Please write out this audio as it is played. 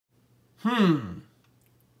I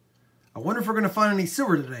wonder if we're going to find any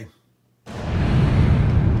silver today.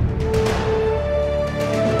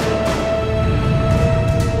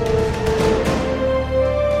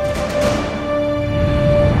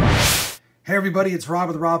 Hey everybody, it's Rob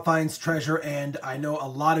with RobFindsTreasure, and I know a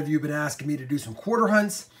lot of you have been asking me to do some quarter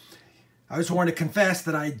hunts. I just wanted to confess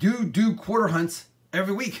that I do quarter hunts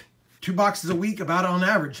every week. 2 boxes a week, about on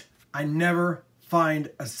average. I never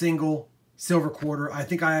find a single silver quarter. I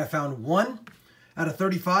think I have found 1 out of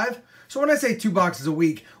 35. So when I say 2 boxes a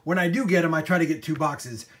week, when I do get them, I try to get 2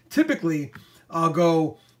 boxes. Typically, I'll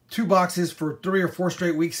go 2 boxes for 3 or 4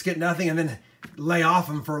 straight weeks, get nothing, and then lay off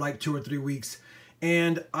them for like 2 or 3 weeks.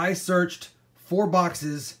 And I searched 4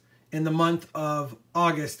 boxes in the month of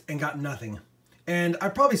August and got nothing. And I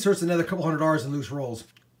probably searched another couple $100 in loose rolls.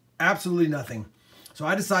 Absolutely nothing. So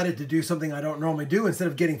I decided to do something I don't normally do. Instead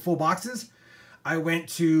of getting full boxes, I went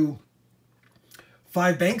to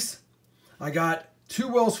 5 banks. I got 2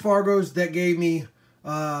 Wells Fargos that gave me,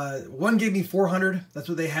 one gave me 400. That's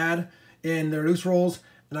what they had in their loose rolls.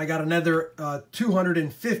 And I got another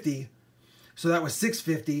 250. So that was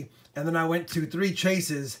 650. And then I went to 3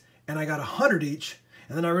 chases and I got 100 each.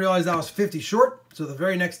 And then I realized I was 50 short. So the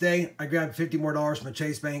very next day, I grabbed $50 more from a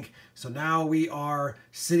Chase bank. So now we are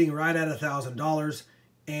sitting right at $1,000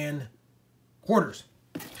 in quarters.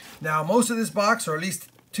 Now, most of this box, or at least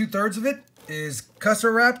 2/3 of it, is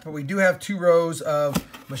custom wrapped, but we do have 2 rows of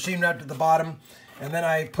machine wrapped at the bottom. And then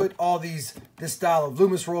I put all this style of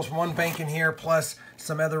Loomis rolls from one bank in here, plus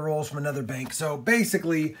some other rolls from another bank. So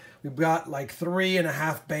basically, we've got like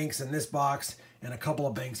 3.5 banks in this box and a couple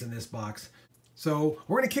of banks in this box. So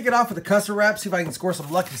we're going to kick it off with a custom wrap, see if I can score some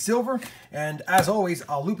lucky silver. And as always,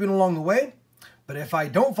 I'll loop in along the way. But if I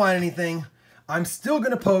don't find anything, I'm still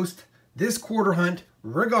going to post this quarter hunt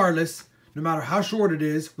regardless, no matter how short it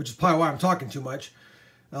is, which is probably why I'm talking too much,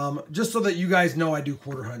 just so that you guys know I do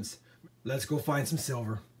quarter hunts. Let's go find some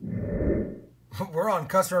silver. We're on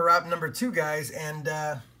customer wrap number 2, guys, and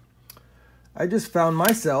I just found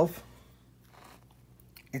myself,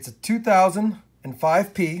 it's a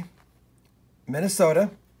 2005P,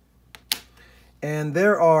 Minnesota, and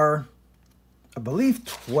there are, I believe,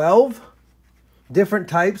 12 different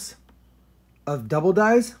types of double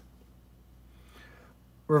dies.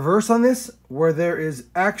 Reverse on this, where there is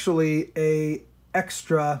actually a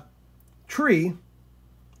extra tree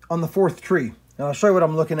on the 4th tree. And I'll show you what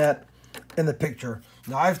I'm looking at in the picture.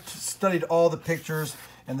 Now, I've studied all the pictures,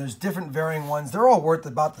 and there's different varying ones. They're all worth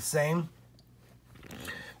about the same.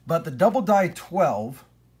 But the double die 12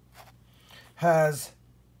 has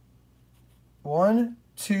 1,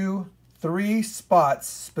 2, 3 spots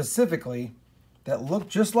specifically that look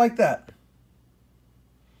just like that.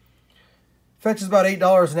 Fetches about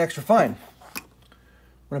 $8 an extra fine.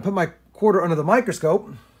 When I put my quarter under the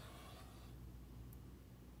microscope,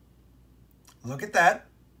 look at that.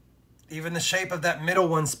 Even the shape of that middle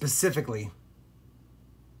one specifically.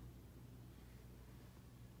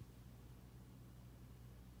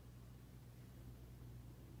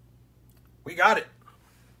 We got it.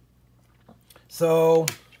 So,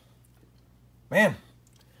 man,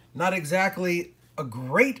 not exactly a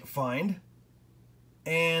great find.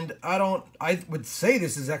 And I would say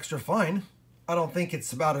this is extra fine. I don't think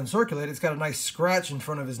it's about uncirculated. It's got a nice scratch in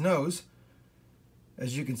front of his nose,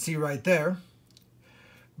 as you can see right there.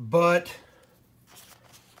 But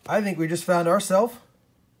I think we just found ourselves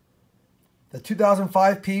the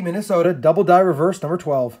 2005P Minnesota double die reverse number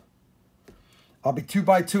 12. I'll be 2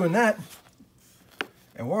 by 2 in that.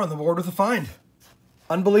 And we're on the board with a find.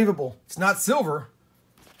 Unbelievable. It's not silver,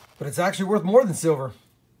 but it's actually worth more than silver.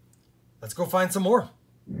 Let's go find some more.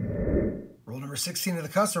 Roll number 16 of the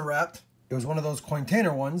custom wrapped. It was one of those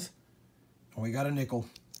cointainer ones, and we got a nickel.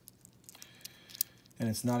 And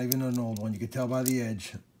it's not even an old one. You can tell by the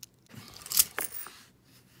edge.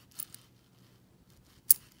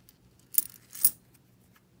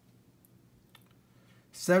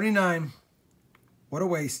 $79. What a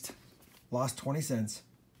waste. Lost 20 cents.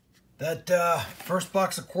 That first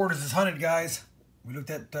box of quarters is hunted, guys. We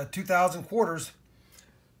looked at 2,000 quarters.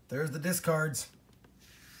 There's the discards.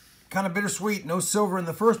 Kind of bittersweet. No silver in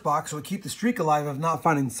the first box, so we keep the streak alive of not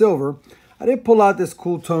finding silver. I did pull out this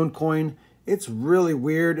cool tone coin. It's really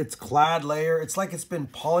weird. It's clad layer. It's like it's been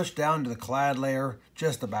polished down to the clad layer,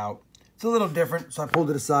 just about. It's a little different, so I pulled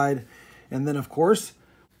it aside. And then, of course,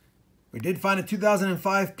 we did find a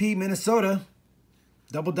 2005P Minnesota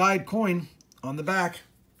double dyed coin on the back.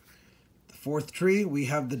 The 4th tree, we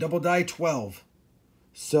have the double die 12.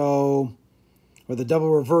 So, or the double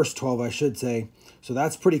reverse 12, I should say. So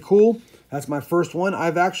that's pretty cool. That's my first one.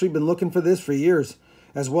 I've actually been looking for this for years,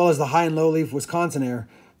 as well as the high and low leaf Wisconsin air.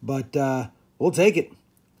 but we'll take it.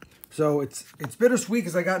 So it's bittersweet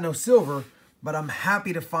because I got no silver, but I'm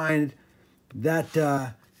happy to find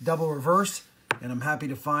that double reverse, and I'm happy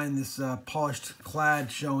to find this polished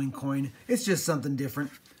clad showing coin. It's just something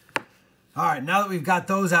different. All right, now that we've got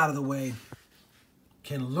those out of the way,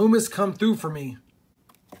 can Loomis come through for me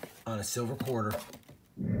on a silver quarter?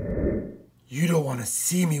 You don't want to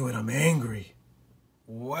see me when I'm angry.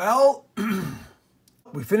 Well,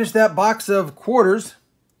 we finished that box of quarters,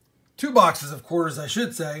 2 boxes of quarters, I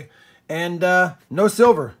should say, and no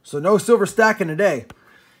silver. So no silver stacking today.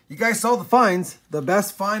 You guys saw the finds. The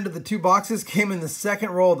best find of the 2 boxes came in the second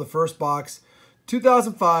roll of the first box.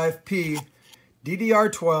 2005 P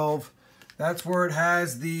DDR12. That's where it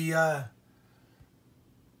has the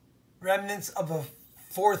remnants of a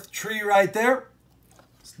 4th tree right there.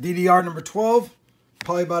 It's DDR number 12.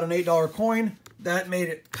 Probably about an $8 coin. That made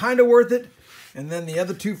it kind of worth it. And then the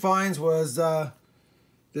other 2 finds was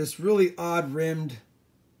this really odd rimmed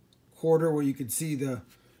quarter where you could see the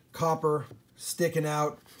copper sticking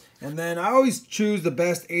out. And then I always choose the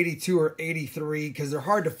best 82 or 83 because they're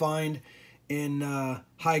hard to find in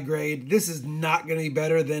high grade. This is not going to be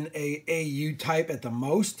better than a AU type at the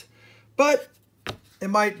most, but it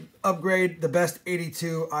might upgrade the best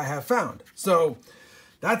 82 I have found. So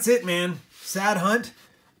that's it, man. Sad hunt.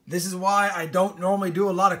 This is why I don't normally do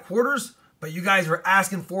a lot of quarters, but you guys were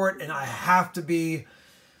asking for it, and I have to be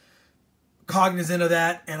cognizant of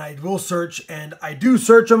that, and I will search, and I do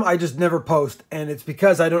search them. I just never post, and it's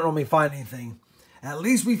because I don't normally find anything. At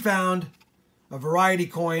least we found a variety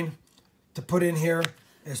coin to put in here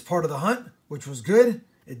as part of the hunt, which was good.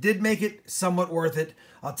 It did make it somewhat worth it.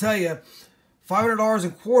 I'll tell you, $500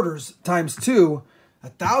 in quarters times 2,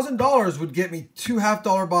 $1,000 would get me 2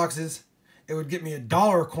 half-dollar boxes. It would get me a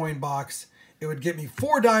 $1 coin box. It would get me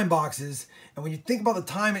 4 dime boxes. And when you think about the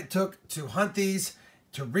time it took to hunt these,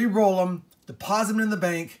 to re-roll them, deposit them in the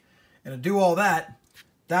bank, and to do all that,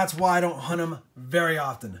 that's why I don't hunt them very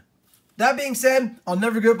often. That being said, I'll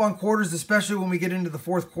never give up on quarters, especially when we get into the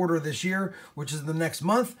 4th quarter of this year, which is the next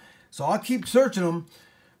month. So I'll keep searching them,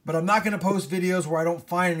 but I'm not going to post videos where I don't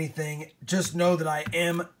find anything. Just know that I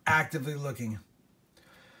am actively looking.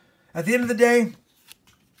 At the end of the day,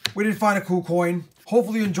 we did find a cool coin.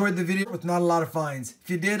 Hopefully you enjoyed the video with not a lot of finds. If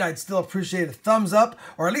you did, I'd still appreciate a thumbs up,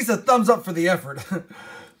 or at least a thumbs up for the effort.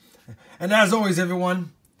 And as always,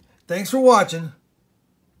 everyone, thanks for watching,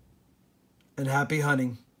 and happy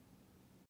hunting.